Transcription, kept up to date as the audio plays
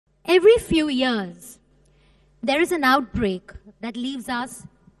Every few years, there is an outbreak that leaves us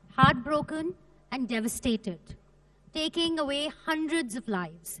heartbroken and devastated, taking away hundreds of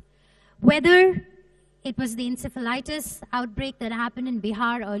lives. Whether it was the encephalitis outbreak that happened in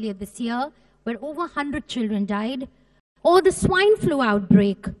Bihar earlier this year, where over 100 children died, or the swine flu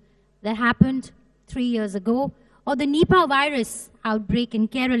outbreak that happened 3 years ago, or the Nipah virus outbreak in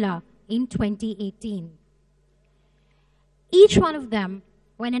Kerala in 2018. Each one of them,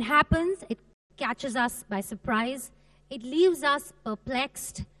 when it happens, it catches us by surprise. It leaves us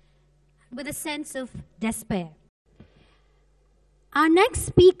perplexed with a sense of despair. Our next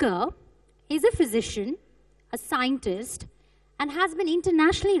speaker is a physician, a scientist, and has been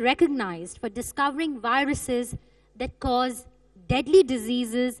internationally recognized for discovering viruses that cause deadly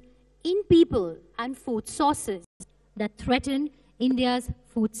diseases in people and food sources that threaten India's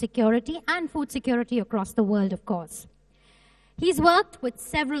food security and food security across the world, of course. He's worked with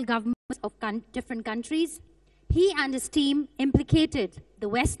several governments of different countries. He and his team implicated the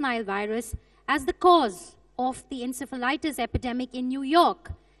West Nile virus as the cause of the encephalitis epidemic in New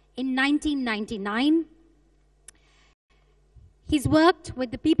York in 1999. He's worked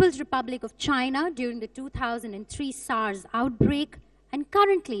with the People's Republic of China during the 2003 SARS outbreak and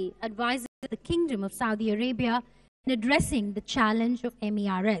currently advises the Kingdom of Saudi Arabia in addressing the challenge of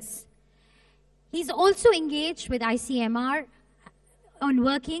MERS. He's also engaged with ICMR on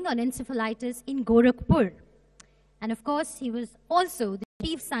working on encephalitis in Gorakhpur. And of course, he was also the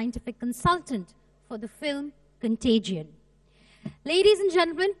chief scientific consultant for the film Contagion. Ladies and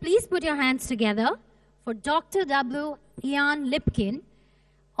gentlemen, please put your hands together for Dr. W. Ian Lipkin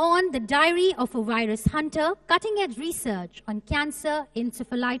on The Diary of a Virus Hunter, cutting-edge research on cancer,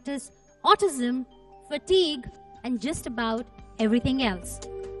 encephalitis, autism, fatigue, and just about everything else.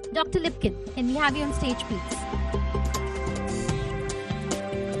 Dr. Lipkin, can we have you on stage, please?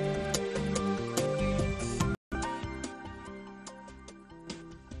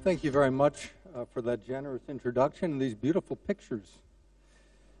 Thank you very much for that generous introduction and these beautiful pictures.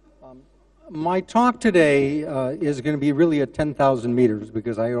 My talk today is going to be really at 10,000 meters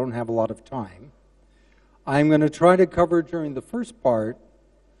because I don't have a lot of time. I'm going to try to cover during the first part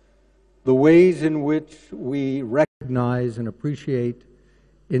the ways in which we recognize and appreciate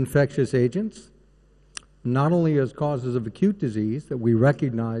infectious agents, not only as causes of acute disease that we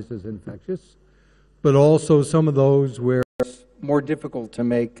recognize as infectious, but also some of those where it's more difficult to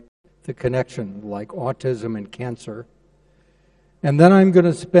make the connection, like autism and cancer. And then I'm going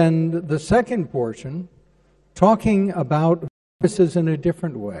to spend the second portion talking about viruses in a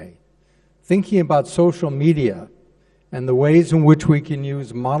different way, thinking about social media and the ways in which we can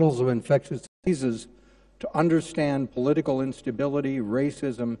use models of infectious diseases to understand political instability,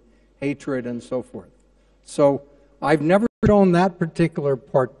 racism, hatred, and so forth. So I've never shown that particular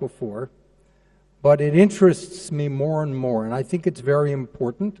part before, but it interests me more and more, and I think it's very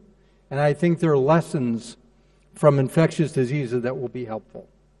important, and I think there are lessons from infectious diseases that will be helpful.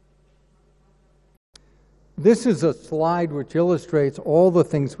 This is a slide which illustrates all the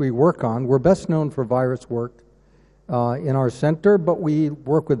things we work on. We're best known for virus work in our center, but we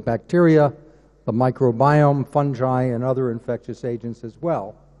work with bacteria, the microbiome, fungi, and other infectious agents as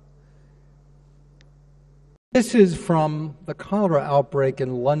well. This is from the cholera outbreak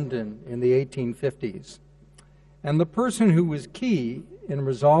in London in the 1850s. And the person who was key in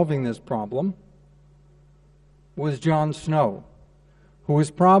resolving this problem was John Snow, who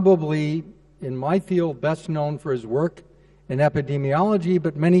is probably, in my field, best known for his work in epidemiology,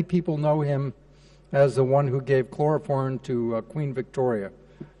 but many people know him as the one who gave chloroform to Queen Victoria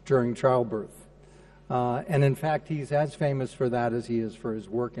during childbirth. And in fact, he's as famous for that as he is for his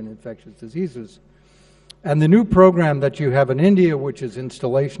work in infectious diseases. And the new program that you have in India, which is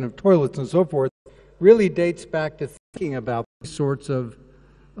installation of toilets and so forth, really dates back to thinking about these sorts of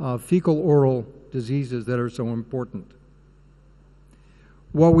fecal-oral diseases that are so important.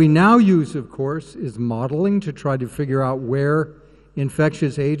 What we now use, of course, is modeling to try to figure out where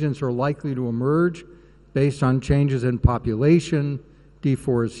infectious agents are likely to emerge based on changes in population,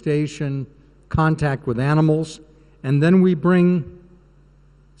 deforestation, contact with animals, and then we bring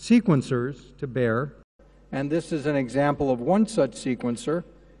sequencers to bear. And this is an example of one such sequencer.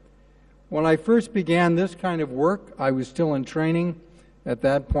 When I first began this kind of work, I was still in training at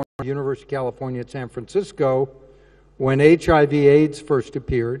that point at the University of California at San Francisco when HIV/AIDS first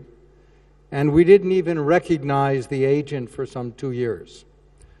appeared, and we didn't even recognize the agent for some 2 years.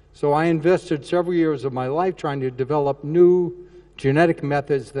 So I invested several years of my life trying to develop new genetic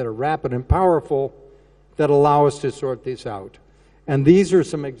methods that are rapid and powerful that allow us to sort this out. And these are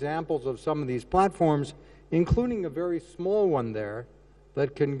some examples of some of these platforms, including a very small one there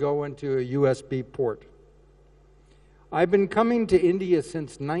that can go into a USB port. I've been coming to India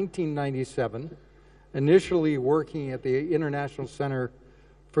since 1997, initially working at the International Center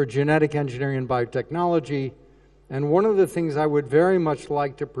for Genetic Engineering and Biotechnology, and one of the things I would very much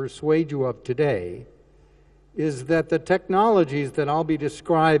like to persuade you of today is that the technologies that I'll be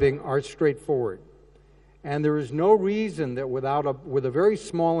describing are straightforward. And there is no reason that with a very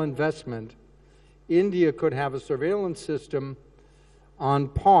small investment, India could have a surveillance system on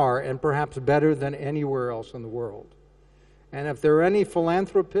par and perhaps better than anywhere else in the world. And if there are any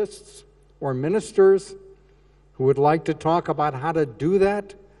philanthropists or ministers who would like to talk about how to do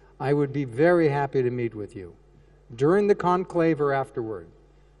that, I would be very happy to meet with you during the conclave or afterward,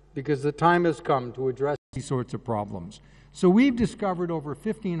 because the time has come to address these sorts of problems. So we've discovered over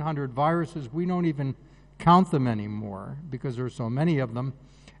 1,500 viruses. We don't even count them anymore because there are so many of them.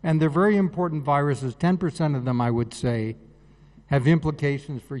 And they're very important viruses. 10% of them, I would say, have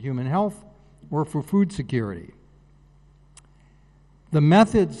implications for human health or for food security. The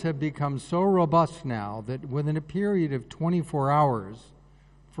methods have become so robust now that within a period of 24 hours,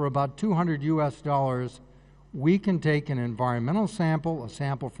 for about $200 US, we can take an environmental sample, a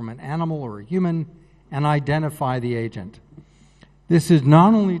sample from an animal or a human, and identify the agent. This is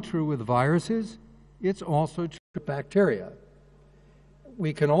not only true with viruses, it's also true with bacteria.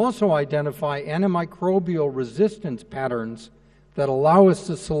 We can also identify antimicrobial resistance patterns that allow us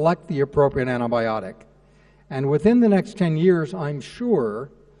to select the appropriate antibiotic. And within the next 10 years, I'm sure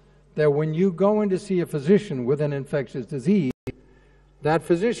that when you go in to see a physician with an infectious disease, that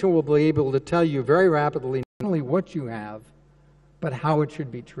physician will be able to tell you very rapidly not only what you have, but how it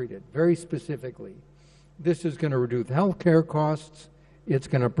should be treated, very specifically. This is going to reduce healthcare costs. It's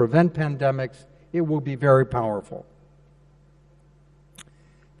going to prevent pandemics. It will be very powerful.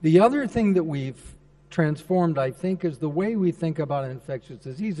 The other thing that we've transformed, I think, is the way we think about infectious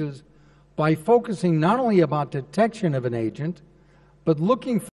diseases by focusing not only about detection of an agent, but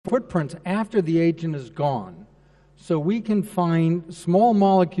looking for footprints after the agent is gone. So we can find small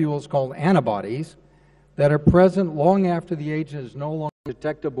molecules called antibodies that are present long after the agent is no longer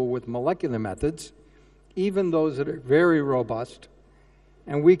detectable with molecular methods, even those that are very robust.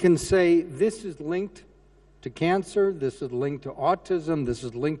 And we can say this is linked to cancer, this is linked to autism, this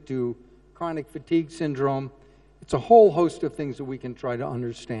is linked to chronic fatigue syndrome. It's a whole host of things that we can try to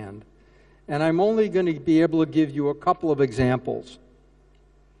understand. And I'm only going to be able to give you a couple of examples.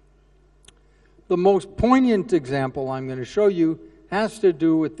 The most poignant example I'm going to show you has to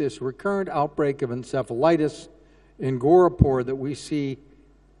do with this recurrent outbreak of encephalitis in Gorakhpur that we see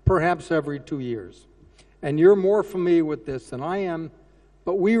perhaps every 2 years. And you're more familiar with this than I am,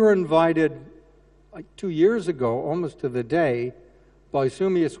 but we were invited like 2 years ago, almost to the day, by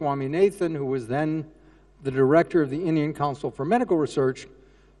Soumya Swaminathan, who was then the director of the Indian Council for Medical Research,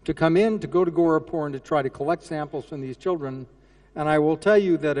 to come in, to go to Gorakhpur and to try to collect samples from these children. And I will tell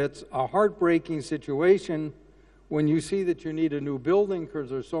you that it's a heartbreaking situation when you see that you need a new building because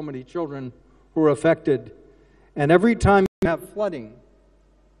there's so many children who are affected. And every time you have flooding,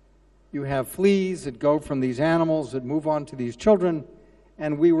 you have fleas that go from these animals that move on to these children.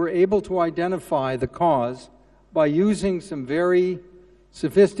 And we were able to identify the cause by using some very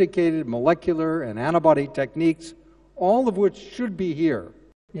sophisticated molecular and antibody techniques, all of which should be here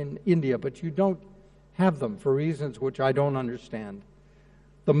in India, but you don't have them for reasons which I don't understand.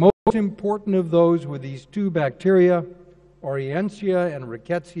 The most important of those were these two bacteria, Orientia and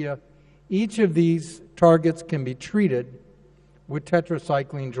Rickettsia. Each of these targets can be treated with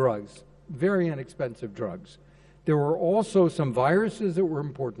tetracycline drugs, very inexpensive drugs. There were also some viruses that were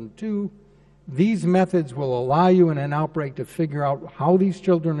important too. These methods will allow you in an outbreak to figure out how these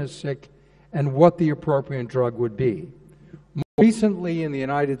children are sick and what the appropriate drug would be. More recently in the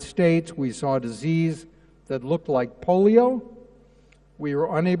United States, we saw a disease that looked like polio. We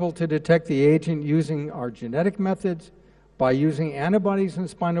were unable to detect the agent using our genetic methods. By using antibodies in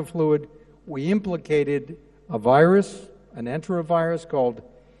spinal fluid, we implicated a virus, an enterovirus called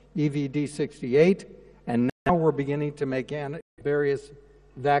EVD68, and now we're beginning to make various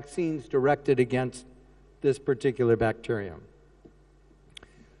vaccines directed against this particular bacterium.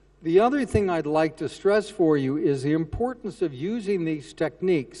 The other thing I'd like to stress for you is the importance of using these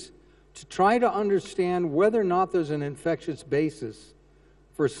techniques to try to understand whether or not there's an infectious basis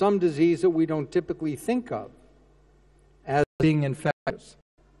for some disease that we don't typically think of as being infectious,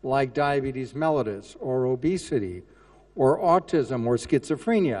 like diabetes mellitus or obesity or autism or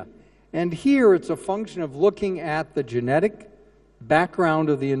schizophrenia. And here it's a function of looking at the genetic background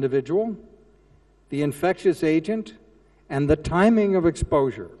of the individual, the infectious agent, and the timing of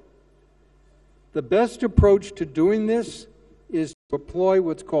exposure. The best approach to doing this is to employ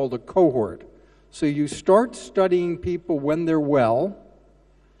what's called a cohort. So you start studying people when they're well,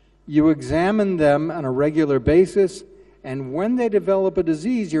 you examine them on a regular basis, and when they develop a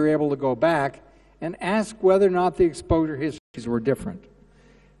disease, you're able to go back and ask whether or not the exposure histories were different.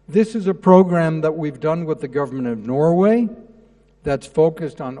 This is a program that we've done with the government of Norway that's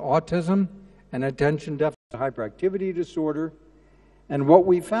focused on autism and attention deficit hyperactivity disorder. And what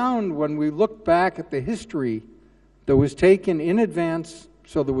we found when we looked back at the history that was taken in advance,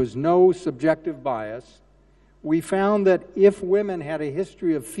 so there was no subjective bias, we found that if women had a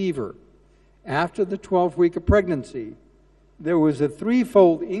history of fever after the 12th week of pregnancy, there was a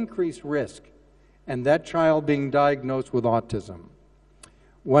threefold increased risk in that child being diagnosed with autism.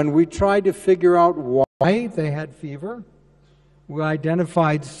 When we tried to figure out why they had fever, we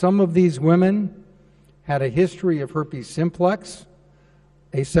identified some of these women had a history of herpes simplex,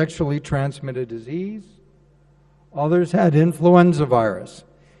 a sexually transmitted disease. Others had influenza virus.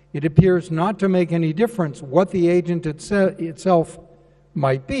 It appears not to make any difference what the agent itself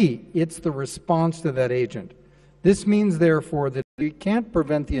might be. It's the response to that agent. This means, therefore, that we can't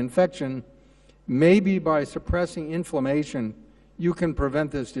prevent the infection. Maybe by suppressing inflammation, you can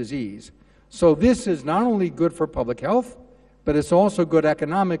prevent this disease. So this is not only good for public health, but it's also good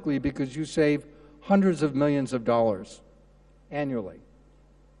economically because you save hundreds of millions of dollars annually.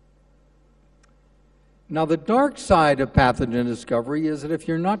 Now, the dark side of pathogen discovery is that if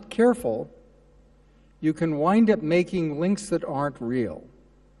you're not careful, you can wind up making links that aren't real.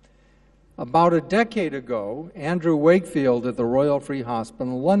 About a decade ago, Andrew Wakefield at the Royal Free Hospital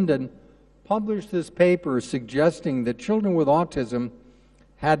in London published this paper suggesting that children with autism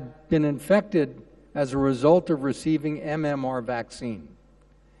had been infected as a result of receiving MMR vaccine.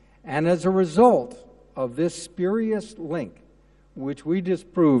 And as a result of this spurious link, which we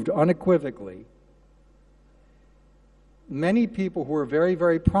disproved unequivocally, many people who were very,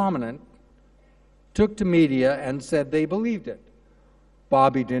 very prominent took to media and said they believed it.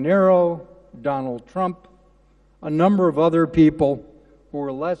 Bobby De Niro, Donald Trump, a number of other people who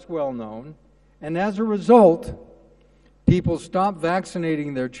were less well known, and as a result, people stopped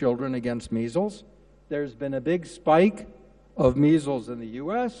vaccinating their children against measles. There's been a big spike of measles in the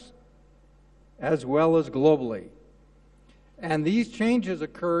US as well as globally. And these changes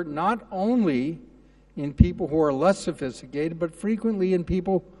occur not only in people who are less sophisticated, but frequently in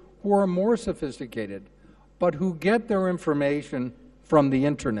people who are more sophisticated, but who get their information from the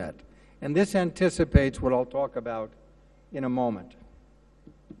internet. And this anticipates what I'll talk about in a moment.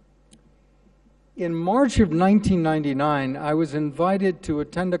 In March of 1999, I was invited to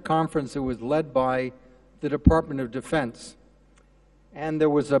attend a conference that was led by the Department of Defense. And there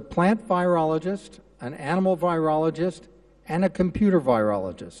was a plant virologist, an animal virologist, and a computer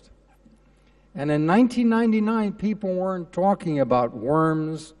virologist. And in 1999, people weren't talking about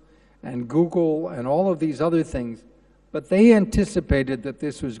worms and Google and all of these other things, but they anticipated that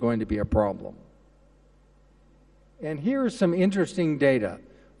this was going to be a problem. And here is some interesting data.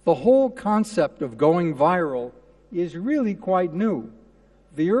 The whole concept of going viral is really quite new.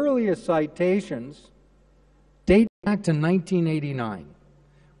 The earliest citations date back to 1989,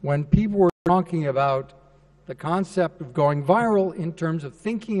 when people were talking about the concept of going viral in terms of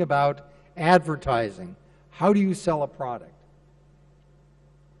thinking about advertising. How do you sell a product?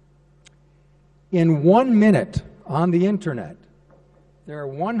 In 1 minute on the internet, there are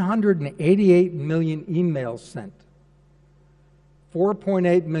 188 million emails sent,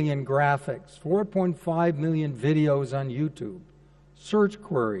 4.8 million graphics, 4.5 million videos on YouTube, search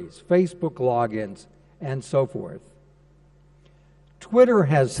queries, Facebook logins, and so forth. Twitter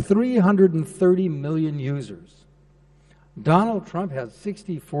has 330 million users. Donald Trump has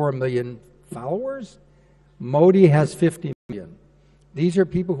 64 million followers. Modi has 50 million. These are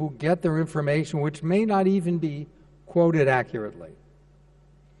people who get their information, which may not even be quoted accurately.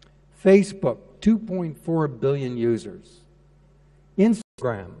 Facebook, 2.4 billion users.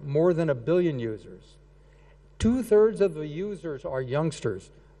 Instagram, more than 1 billion users. 2/3 of the users are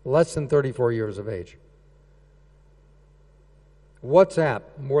youngsters, less than 34 years of age. WhatsApp,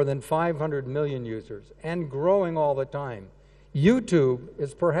 more than 500 million users, and growing all the time. YouTube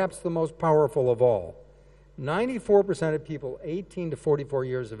is perhaps the most powerful of all. 94% of people 18 to 44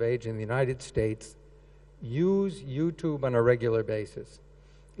 years of age in the United States use YouTube on a regular basis.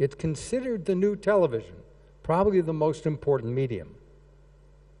 It's considered the new television, probably the most important medium.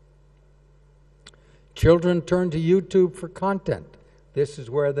 Children turn to YouTube for content. This is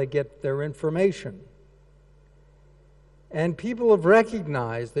where they get their information. And people have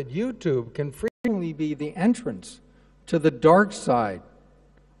recognized that YouTube can frequently be the entrance to the dark side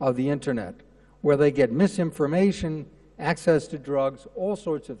of the internet, where they get misinformation access to drugs, all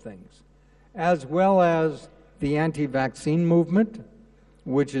sorts of things, as well as the anti-vaccine movement,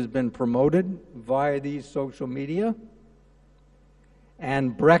 which has been promoted via these social media,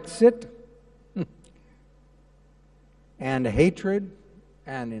 and Brexit, and hatred,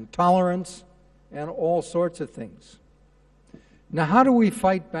 and intolerance, and all sorts of things. Now, how do we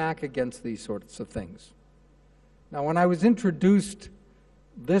fight back against these sorts of things? Now, when I was introduced,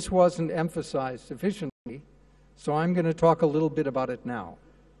 this wasn't emphasized sufficiently, so I'm going to talk a little bit about it now.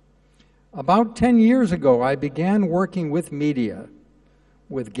 About 10 years ago, I began working with media,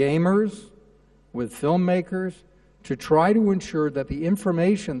 with gamers, with filmmakers, to try to ensure that the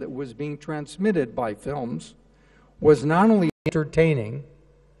information that was being transmitted by films was not only entertaining,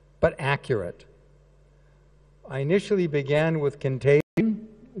 but accurate. I initially began with Contagion,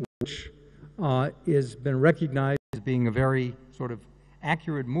 which has been recognized as being a very sort of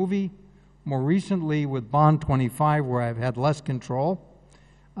accurate movie. More recently with Bond 25, where I've had less control.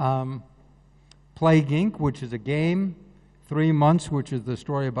 Plague Inc., which is a game. 3 Months, which is the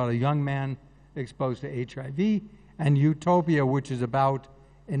story about a young man exposed to HIV. And Utopia, which is about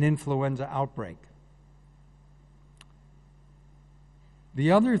an influenza outbreak.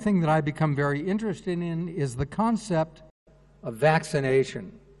 The other thing that I've become very interested in is the concept of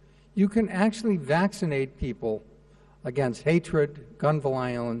vaccination. You can actually vaccinate people against hatred, gun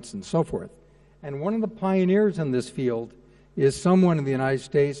violence, and so forth. And one of the pioneers in this field is someone in the United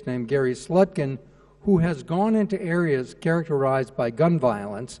States named Gary Slutkin, who has gone into areas characterized by gun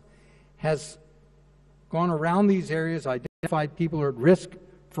violence, has gone around these areas, identified people who are at risk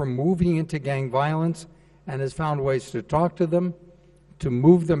for moving into gang violence, and has found ways to talk to them, to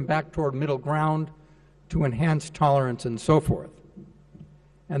move them back toward middle ground, to enhance tolerance, and so forth.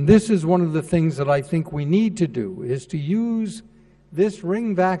 And this is one of the things that I think we need to do, is to use this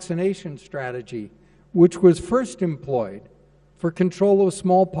ring vaccination strategy, which was first employed for control of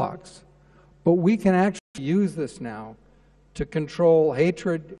smallpox. But we can actually use this now to control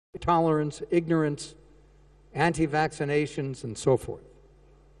hatred, intolerance, ignorance, anti-vaccinations, and so forth.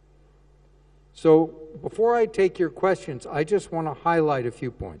 So before I take your questions, I just want to highlight a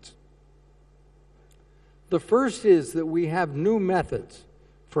few points. The first is that we have new methods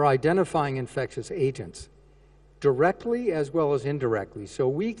for identifying infectious agents, directly as well as indirectly. So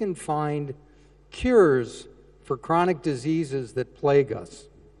we can find cures for chronic diseases that plague us.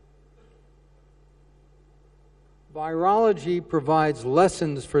 Virology provides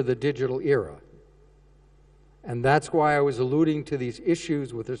lessons for the digital era. And that's why I was alluding to these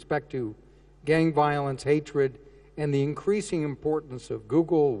issues with respect to gang violence, hatred, and the increasing importance of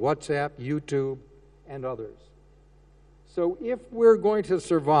Google, WhatsApp, YouTube, and others. So if we're going to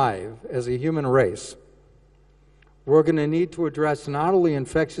survive as a human race, we're going to need to address not only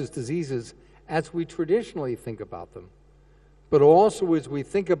infectious diseases as we traditionally think about them, but also as we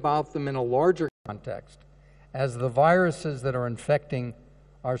think about them in a larger context, as the viruses that are infecting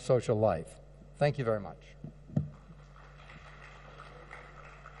our social life. Thank you very much.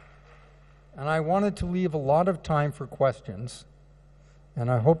 And I wanted to leave a lot of time for questions,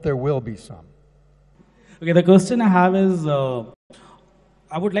 and I hope there will be some. Okay, the question I have is,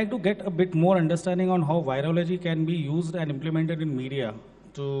 I would like to get a bit more understanding on how virology can be used and implemented in media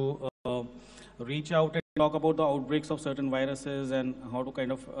to reach out and talk about the outbreaks of certain viruses and how to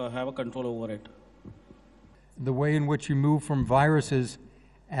kind of have a control over it. The way in which you move from viruses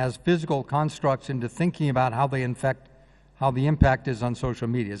as physical constructs into thinking about how they infect, how the impact is on social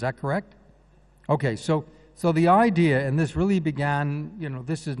media. Is that correct? Okay, so the idea, and this really began,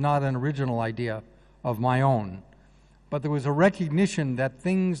 this is not an original idea of my own, but there was a recognition that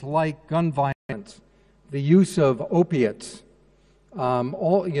things like gun violence, the use of opiates,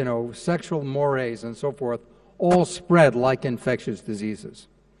 all, sexual mores and so forth, all spread like infectious diseases.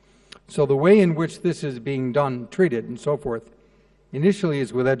 So the way in which this is being done, treated, and so forth, initially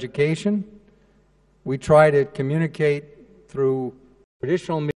is with education. We try to communicate through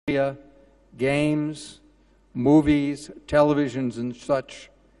traditional media, games, movies, televisions, and such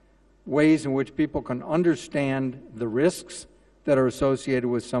ways in which people can understand the risks that are associated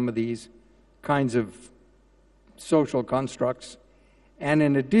with some of these kinds of social constructs. And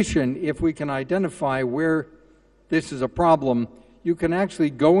in addition, if we can identify where this is a problem, you can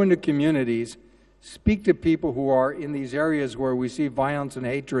actually go into communities, speak to people who are in these areas where we see violence and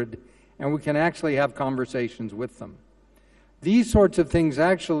hatred, and we can actually have conversations with them. These sorts of things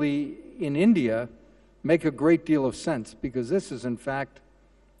actually, in India, make a great deal of sense, because this is, in fact,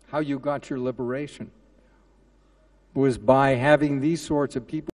 how you got your liberation, was by having these sorts of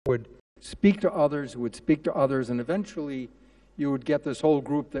people who would speak to others, and eventually you would get this whole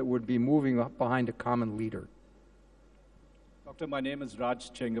group that would be moving up behind a common leader. Doctor, my name is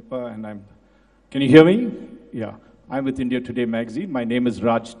Raj Chengappa, and can you hear me? Yeah. I'm with India Today magazine. My name is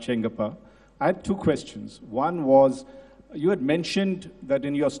Raj Chengappa. I had two questions. One was, you had mentioned that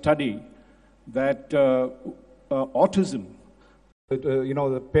in your study that autism,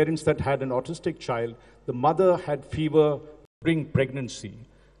 the parents that had an autistic child, the mother had fever during pregnancy,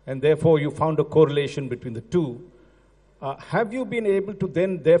 and therefore you found a correlation between the two. Have you been able to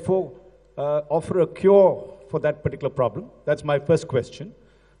then, therefore, offer a cure for that particular problem? That's my first question.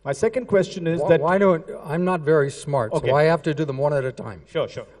 My second question is I'm not very smart, Okay. so I have to do them one at a time. Sure.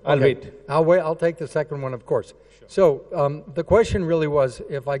 I'll wait. I'll take the second one, of course. Sure. So the question really was,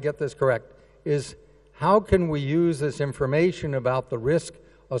 if I get this correct, is how can we use this information about the risk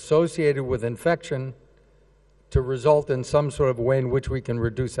associated with infection to result in some sort of way in which we can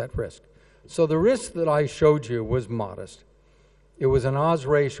reduce that risk? So the risk that I showed you was modest. It was an odds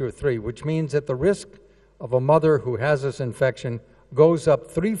ratio of 3, which means that the risk of a mother who has this infection goes up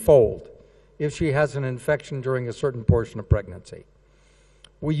threefold if she has an infection during a certain portion of pregnancy.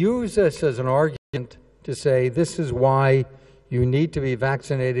 We use this as an argument to say this is why you need to be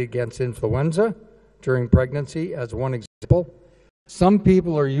vaccinated against influenza during pregnancy, as one example. Some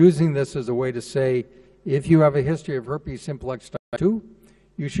people are using this as a way to say if you have a history of herpes simplex type 2,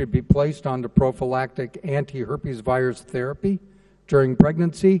 you should be placed onto prophylactic anti-herpes virus therapy during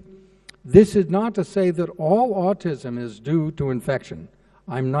pregnancy. This is not to say that all autism is due to infection.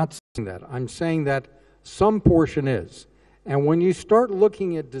 I'm not saying that. I'm saying that some portion is. And when you start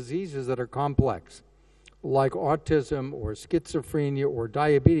looking at diseases that are complex, like autism or schizophrenia or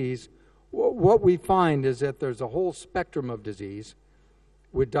diabetes, what we find is that there's a whole spectrum of disease.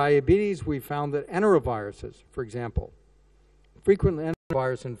 With diabetes, we found that enteroviruses, for example, frequent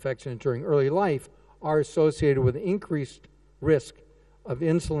enterovirus infections during early life are associated with increased risk of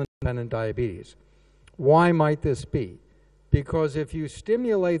insulin-dependent diabetes. Why might this be? Because if you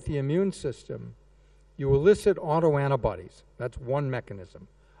stimulate the immune system, you elicit autoantibodies. That's one mechanism.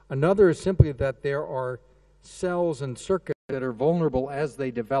 Another is simply that there are cells and circuits that are vulnerable as they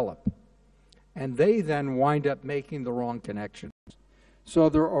develop, and they then wind up making the wrong connections. So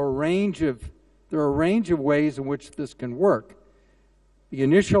there are a range of ways in which this can work. The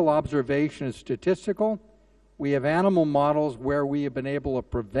initial observation is statistical. We have animal models where we have been able to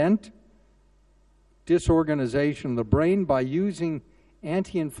prevent disorganization of the brain by using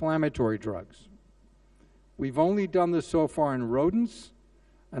anti-inflammatory drugs. We've only done this so far in rodents,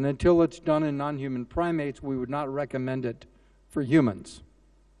 and until it's done in non-human primates, we would not recommend it for humans.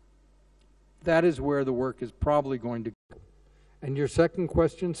 That is where the work is probably going to go. And your second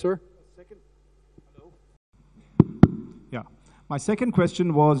question, sir? Yeah. My second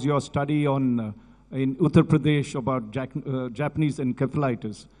question was your study on in Uttar Pradesh about Japanese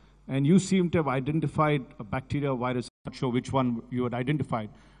encephalitis. And you seem to have identified a bacteria, virus, I'm not sure which one you had identified.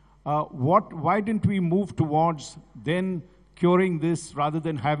 Why didn't we move towards then curing this rather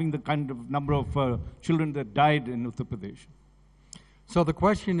than having the kind of number of children that died in Uttar Pradesh? So the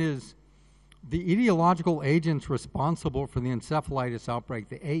question is, the etiological agents responsible for the encephalitis outbreak,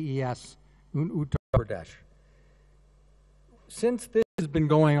 the AES in Uttar Pradesh. Since this has been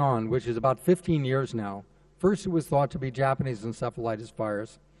going on, which is about 15 years now, first it was thought to be Japanese encephalitis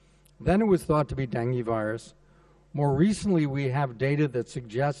virus, then it was thought to be dengue virus. More recently, we have data that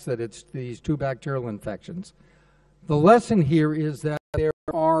suggests that it's these two bacterial infections. The lesson here is that there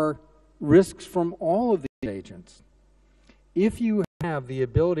are risks from all of these agents. If you have the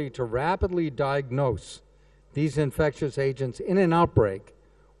ability to rapidly diagnose these infectious agents in an outbreak,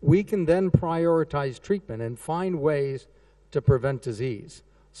 we can then prioritize treatment and find ways to prevent disease.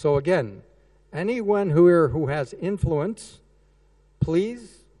 So again, anyone who has influence,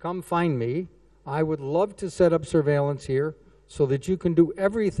 please come find me. I would love to set up surveillance here so that you can do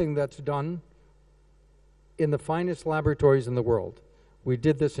everything that's done in the finest laboratories in the world. We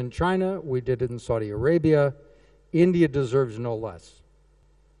did this in China, we did it in Saudi Arabia. India deserves no less.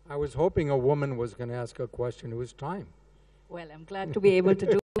 I was hoping a woman was going to ask a question. It was time. Well, I'm glad to be able to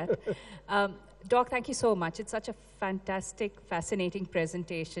do that. Doc, thank you so much. It's such a fantastic, fascinating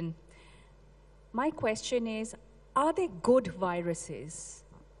presentation. My question is, are they good viruses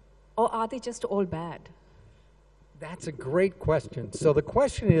or are they just all bad? That's a great question. So the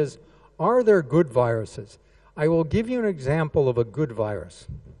question is, are there good viruses? I will give you an example of a good virus.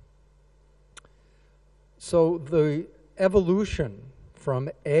 So the evolution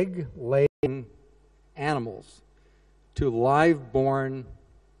from egg-laying animals to live-born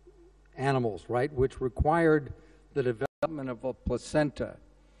animals, right, which required the development of a placenta,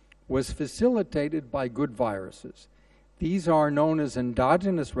 was facilitated by good viruses. These are known as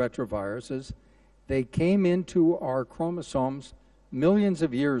endogenous retroviruses. They came into our chromosomes millions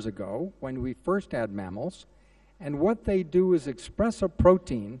of years ago when we first had mammals, and what they do is express a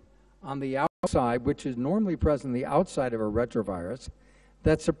protein on the outside, which is normally present on the outside of a retrovirus,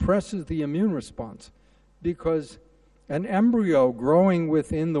 that suppresses the immune response, because an embryo growing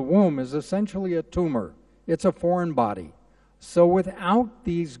within the womb is essentially a tumor. It's a foreign body. So without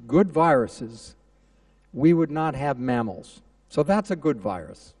these good viruses, we would not have mammals. So that's a good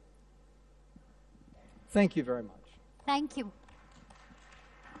virus. Thank you very much. Thank you.